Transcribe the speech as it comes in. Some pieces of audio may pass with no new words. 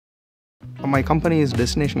My company is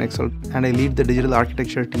Destination XL and I lead the digital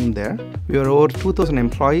architecture team there. We are over 2,000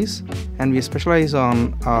 employees and we specialize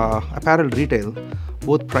on apparel retail,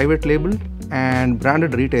 both private label and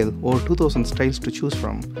branded retail, over 2,000 styles to choose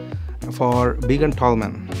from for big and tall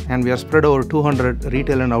men. And we are spread over 200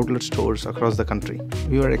 retail and outlet stores across the country.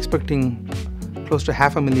 We are expecting close to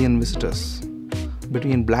 500,000 visitors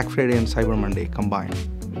between Black Friday and Cyber Monday combined.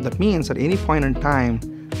 That means at any point in time,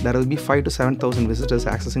 there will be 5,000 to 7,000 visitors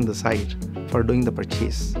accessing the site for doing the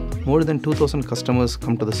purchase. More than 2,000 customers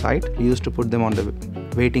come to the site. We used to put them on the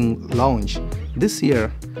waiting lounge. This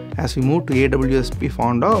year, as we moved to AWS, we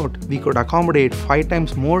found out we could accommodate 5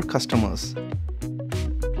 times more customers.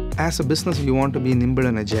 As a business, we want to be nimble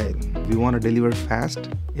and agile. We want to deliver fast,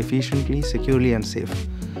 efficiently, securely, and safe.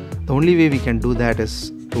 The only way we can do that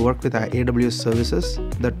is to work with our AWS services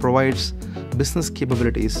that provides business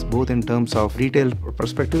capabilities both in terms of retail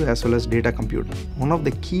perspective as well as data compute. One of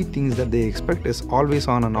the key things that they expect is always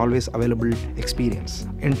on and always available experience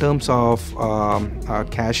in terms of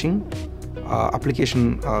caching,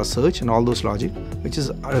 application search and all those logic, which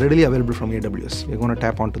is readily available from AWS. We're going to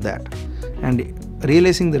tap onto that. And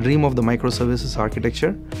realizing the dream of the microservices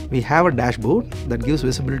architecture, we have a dashboard that gives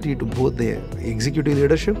visibility to both the executive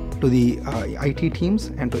leadership, to the IT teams,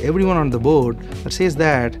 and to everyone on the board that says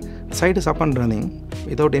that the site is up and running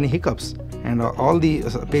without any hiccups and all the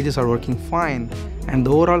pages are working fine, and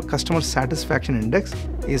the overall customer satisfaction index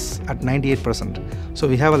is at 98%. So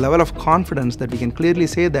we have a level of confidence that we can clearly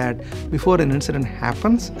say that before an incident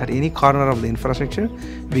happens at any corner of the infrastructure,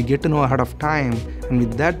 we get to know ahead of time, and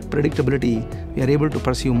with that predictability, we are able to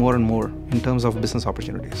pursue more and more in terms of business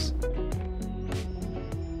opportunities.